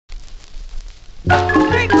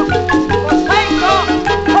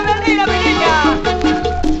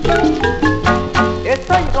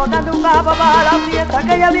engordando un pavo para la fiesta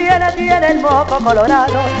que ella viene, tiene el moco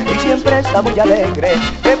colorado y siempre está muy alegre.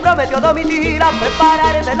 Me prometió Domitila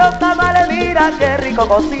prepararme los tamales, mira qué rico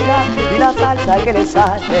cocina y la salsa que le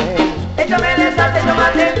sale. Échamele salsa de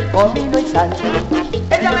tomate, comino y sal.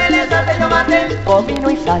 Échamele salsa de tomate, comino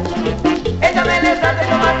y sal. Échamele salsa de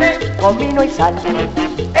tomate, comino y sal.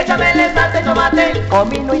 Échamele salsa de tomate,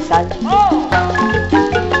 comino y sal. ¡Oh!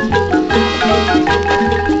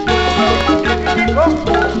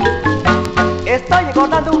 Estoy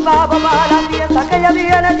engordando un pavo para la fiesta que ella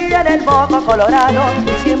viene, tiene el moco colorado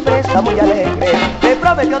y siempre está muy alegre. Me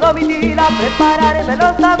prometió Domitila prepararme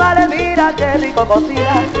los tamales, mira qué rico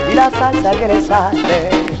cocina y la salsa que le sale.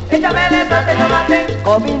 Échamele salsa de tomate,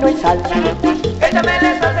 comino y sal.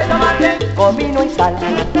 Échamele salsa de tomate, comino y sal.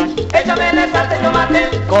 Échamele salsa de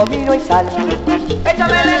tomate, comino y sal.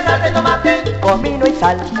 Échamele salsa de tomate, comino y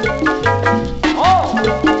sal. ¡Oh!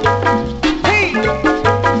 ¡Sí!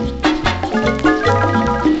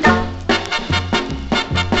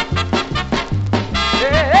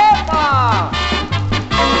 ¡Epa!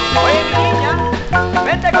 Oye, mi niña,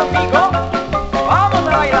 vente conmigo, vamos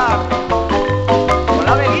a bailar con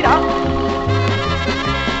la Lira.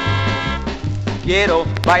 Quiero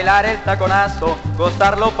bailar el taconazo,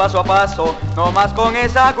 gozarlo paso a paso, no más con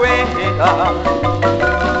esa cueca.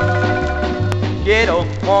 Quiero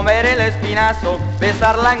mover el espinazo,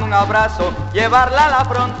 besarla en un abrazo, llevarla a la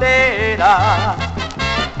frontera.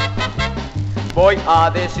 Voy a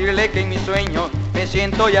decirle que en mi sueño me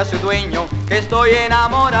siento ya su dueño, que estoy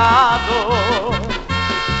enamorado.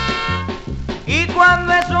 Y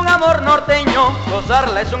cuando es un amor norteño,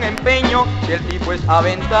 gozarla es un empeño, si el tipo es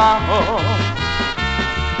aventado.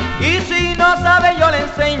 Y si no sabe yo le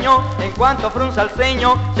enseño, en cuanto frunza el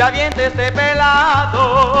ceño, ya viente este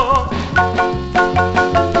pelado.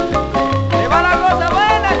 ¡Le va la cosa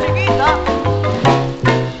buena, chiquita!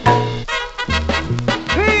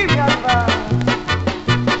 ¡Sí, mi alma!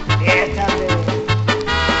 ¡Échale!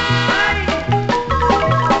 ¡Ay!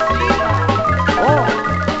 Oh.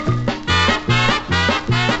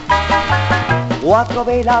 4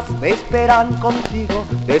 velas me esperan contigo,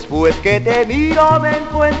 después que te miro me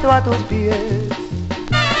encuentro a tus pies.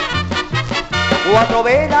 4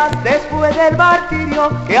 velas después del martirio,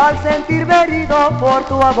 que al sentirme herido por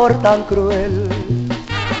tu amor tan cruel.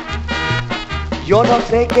 Yo no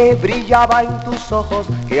sé qué brillaba en tus ojos,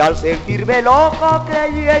 que al sentirme loco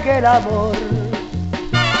creí en el amor.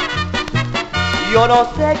 Yo no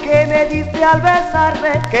sé qué me diste al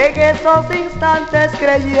besarme, que en esos instantes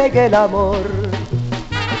creí en el amor.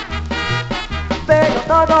 Pero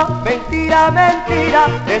todo mentira, mentira,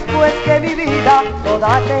 después que mi vida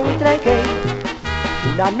toda te entregué.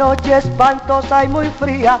 Una noche espantosa y muy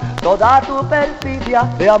fría, toda tu perfidia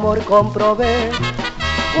de amor comprobé.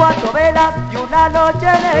 4 velas y una noche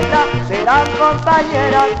negra serán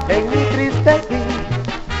compañeras en mi triste fin.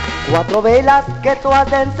 4 velas que tú has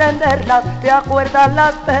de encenderlas, te acuerdan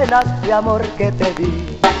las penas de amor que te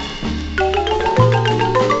di.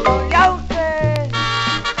 ¡Ya usted!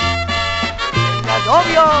 ¡Ya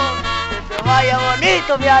novio! ¡Que te vaya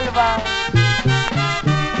bonito, mi alma!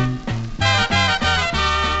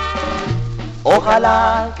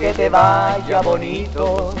 Ojalá que te vaya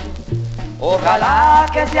bonito, ojalá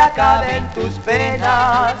que se acaben tus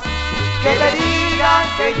penas, que te digan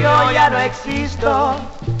que yo ya no existo,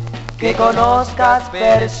 que conozcas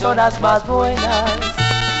personas más buenas,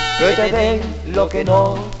 que te den lo que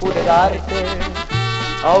no pude darte.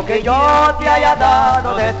 Aunque yo te haya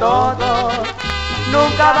dado de todo,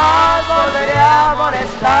 nunca más volveré a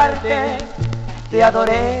molestarte. Te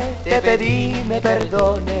adoré, te pedí me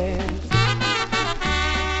perdones.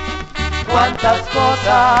 Cuántas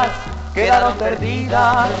cosas quedaron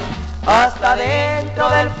perdidas hasta dentro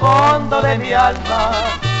del fondo de mi alma.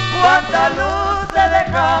 Cuántas luces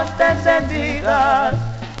dejaste encendidas,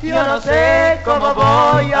 yo no sé cómo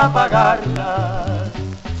voy a apagarlas.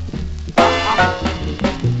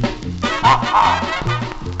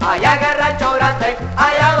 Allá en el rancho grande,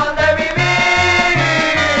 allá donde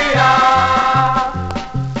vivía,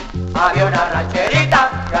 había una rancherita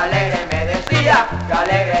que alegre me decía, que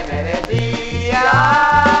alegre me decía: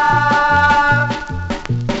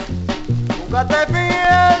 nunca te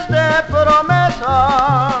fíes de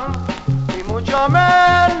promesas, y mucho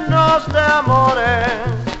menos de amores,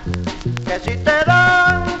 que si te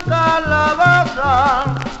dan calabaza,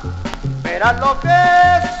 verás lo que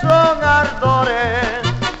son ardores.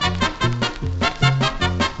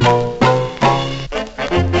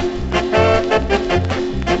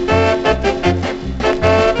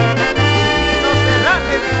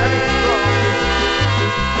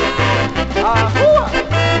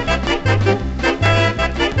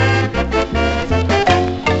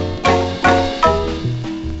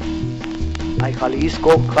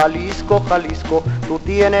 Jalisco, Jalisco, Jalisco, tú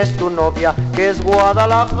tienes tu novia que es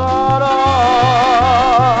Guadalajara.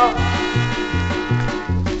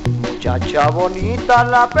 Muchacha bonita,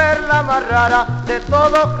 la perla más rara de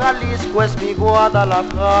todo Jalisco es mi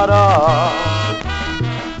Guadalajara.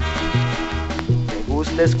 Me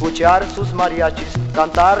gusta escuchar sus mariachis,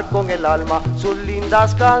 cantar con el alma sus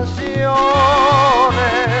lindas canciones.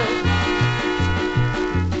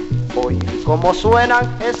 Oír cómo suenan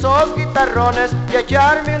esos guitarrones y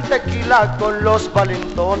echarme un tequila con los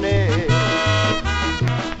valentones.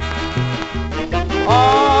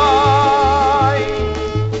 Ay,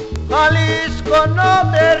 Jalisco,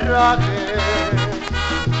 no te rajes,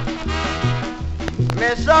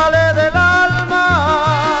 me sale del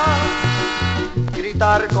alma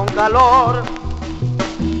gritar con calor,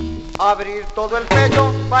 abrir todo el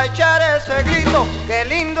pecho pa' echar ese grito, qué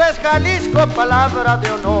lindo es Jalisco, palabra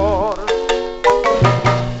de honor.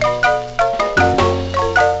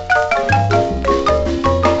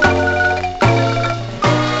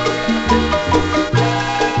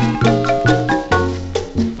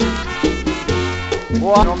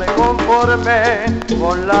 No me conformé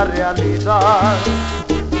con la realidad,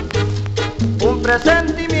 un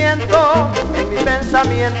presentimiento en mi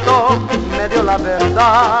pensamiento me dio la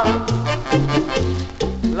verdad.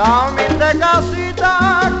 La humilde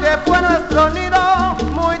casita que fue nuestro nido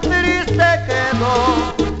muy triste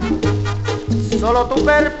quedó. Solo tu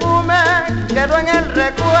perfume quedó en el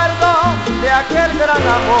recuerdo de aquel gran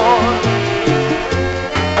amor.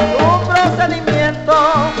 Tu procedimiento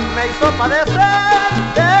me hizo padecer,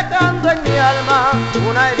 dejando en mi alma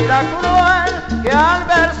una herida cruel que al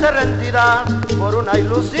verse rendida por una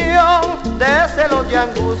ilusión de celos y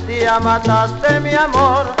angustia mataste mi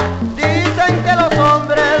amor. Dicen que los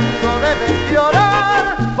hombres no deben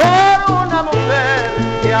llorar por una mujer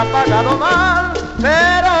que ha pagado mal,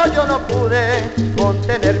 pero yo no pude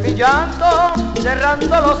contener mi llanto,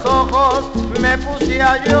 cerrando los ojos me puse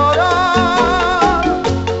a llorar.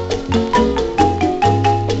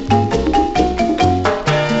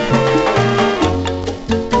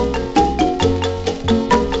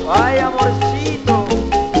 Ay, amorcito.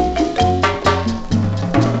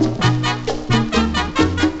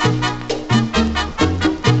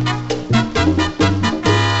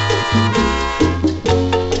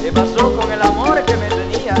 ¿Qué pasó con el amor que me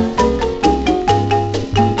tenía?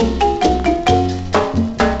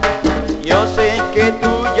 Yo sé que tú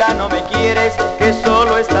ya no me quieres, que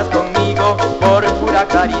solo estás conmigo por pura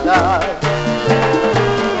caridad.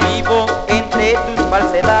 Vivo entre tus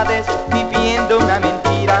falsedades, viviendo una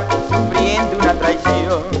mentira, sufriendo una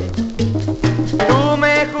traición. Tú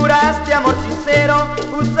me juraste amor sincero,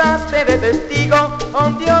 usaste de testigo a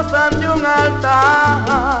un Dios ante un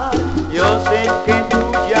altar. Yo sé que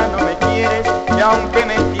tú ya no me quieres, y aunque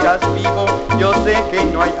mentiras vivo, yo sé que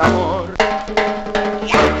no hay amor.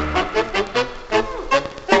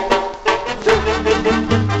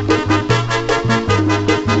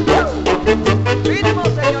 ¡Ritmo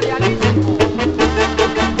señorialísimo!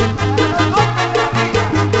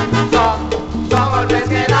 Son golpes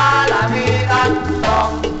que da la vida,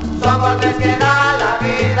 son golpes que da la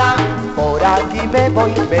vida. Por aquí me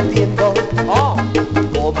voy metiendo,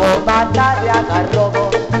 como matar de agarrobo.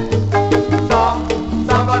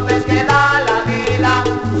 Son golpes que da la vida,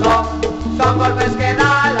 son golpes que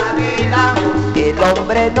da la vida. El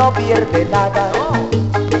hombre no pierde nada,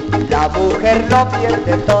 la mujer lo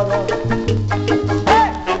pierde todo.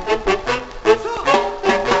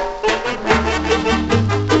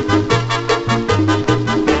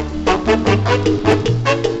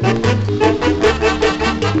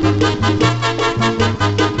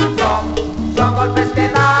 Son golpes que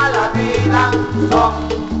da la vida,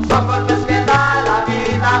 son golpes que da la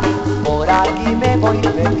vida. Por aquí me voy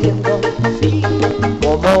metiendo, sí,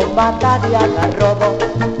 como mata de agarrobo.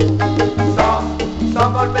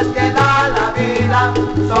 Son golpes que da la vida,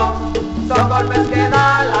 son golpes que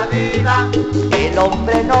da la vida. El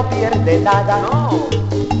hombre no pierde nada, no,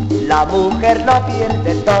 la mujer lo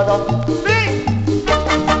pierde todo. ¡Sí!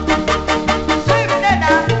 ¡Sí,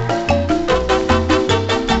 nena!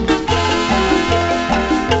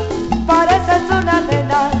 Pareces una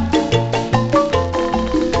nena,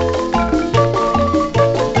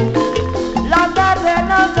 la tarde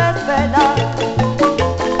nos desvela,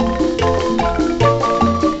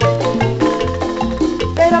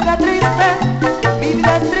 pero qué triste, mi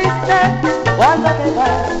vida es triste cuando te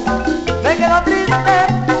vas. Me quedo triste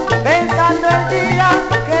pensando el día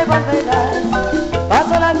que volverás.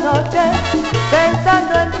 Paso las noches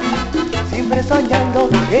pensando en ti, siempre soñando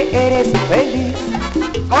que eres feliz.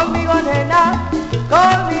 Conmigo nena,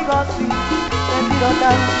 conmigo sí. quiero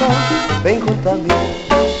tanto, ven junto a mí.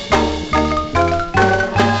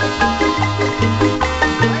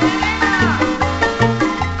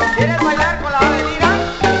 ¿Quieres bailar con la de Lira?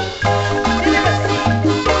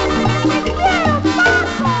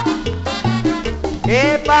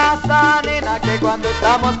 ¿Qué pasa, nena? Que cuando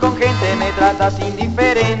estamos con gente me tratas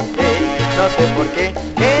indiferente. No sé por qué,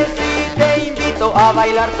 que si te invito a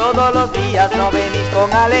bailar todos los días no venís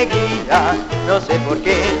con alegría. No sé por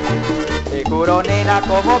qué, te juro, nena,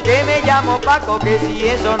 como que me llamo Paco, que si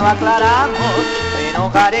eso no aclaramos me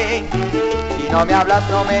enojaré. Si no me hablas,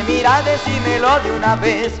 no me miras, decímelo de una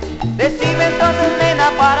vez. Decime entonces,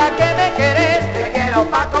 nena, ¿para qué me querés? Te quiero,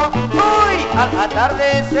 Paco, uy, al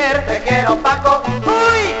atardecer. Te quiero, Paco,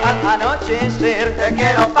 uy, al anochecer. Te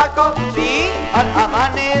quiero, Paco, sí, al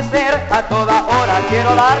amanecer. A toda hora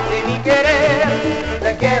quiero darte mi querer.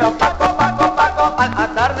 Te quiero, Paco, Paco, Paco, al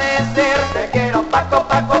atardecer. Te quiero, Paco,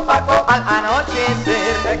 Paco, Paco, al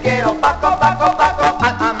anochecer. Te quiero, Paco, Paco, Paco,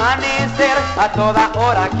 al amanecer. A toda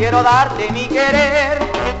hora quiero darte mi querer.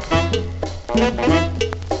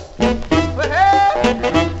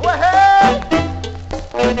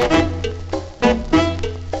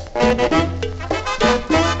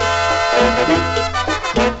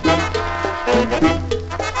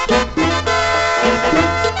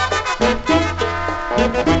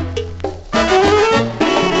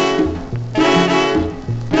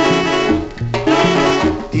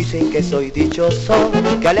 Dicen que soy dichoso,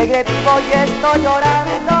 que alegre vivo y estoy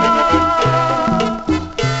llorando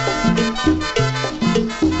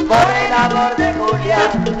por el amor de Julia,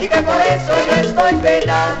 y que por eso yo estoy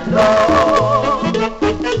penando.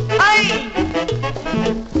 ¡Ay!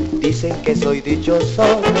 Dicen que soy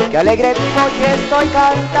dichoso, que alegre vivo y estoy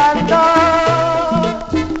cantando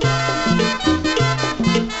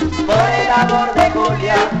por el amor de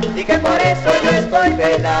Julia, y que por eso yo estoy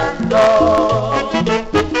penando.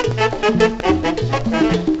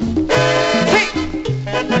 ¡Sí!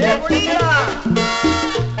 ¡Oye, Julita!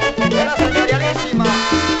 ¡Era señorialísima!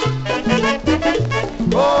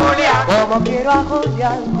 Julia, Como quiero a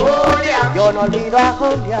Julián, Julia, yo no olvido a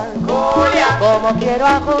Julián. Julia, Como quiero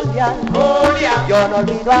a Julián, Julia, yo no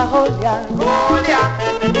olvido a Julián. Julia.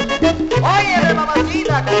 Oye,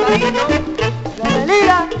 mamacita, con cariño.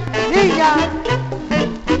 Lira, niña.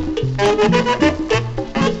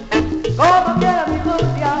 Como quiero a mi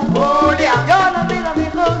Julián, Julia, yo no olvido a mi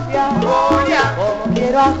Julián. Julia, Como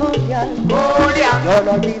quiero a Julián, Julia, yo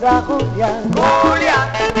no olvido a Julián. Julia.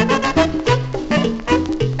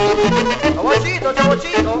 Chabochito,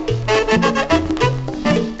 chabochito.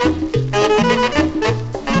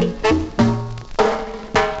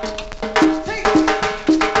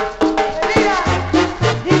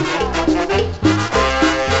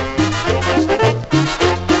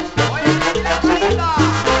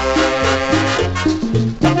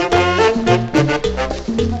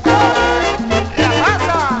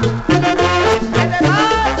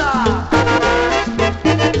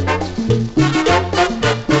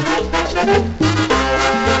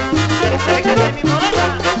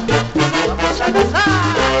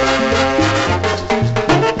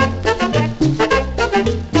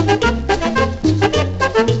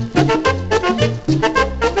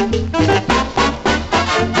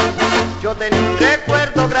 Yo tenía un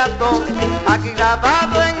recuerdo grato aquí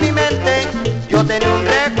grabado en mi mente. Yo tenía un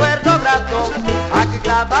recuerdo grato aquí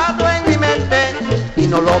grabado en mi mente y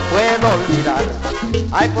no lo puedo olvidar.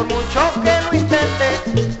 Ay, por mucho que lo intente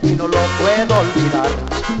y no lo puedo olvidar.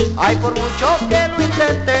 Ay, por mucho que lo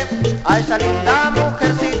intente, a esa linda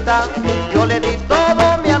mujercita yo le di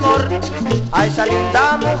todo mi amor. A esa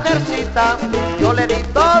linda mujercita yo le di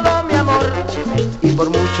todo mi amor. Y por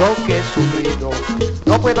mucho que he sufrido,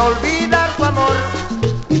 no puedo olvidar su amor.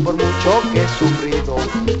 Y por mucho que he sufrido,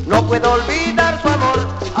 no puedo olvidar su amor.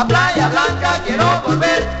 A Playa Blanca quiero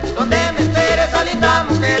volver, donde me espere esa linda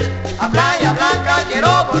mujer. A Playa Blanca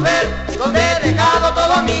quiero volver, donde he dejado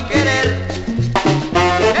todo mi querer.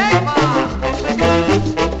 ¡Epa!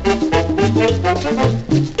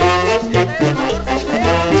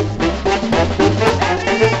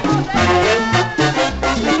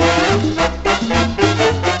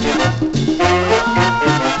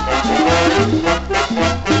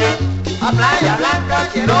 A Playa Blanca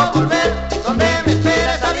quiero volver, donde me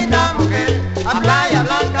espera esa linda mujer. A Playa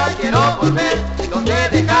Blanca quiero volver, donde he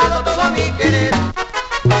dejado todo mi querer. A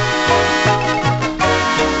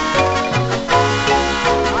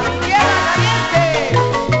mi tierra caliente,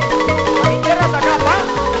 a mi tierra Zacapa,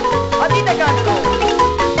 a ti te canto.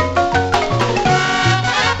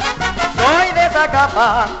 Soy de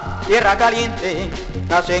Zacapa, tierra caliente,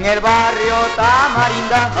 nací en el barrio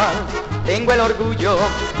Marimba. Tengo el orgullo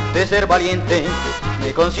de ser valiente,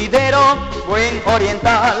 me considero buen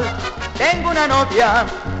oriental. Tengo una novia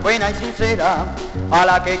buena y sincera, a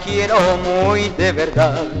la que quiero muy de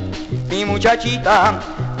verdad. Mi muchachita,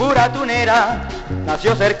 pura tunera,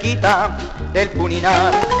 nació cerquita del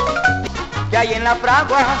Puninar, que hay en la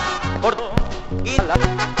fragua, por y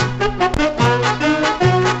la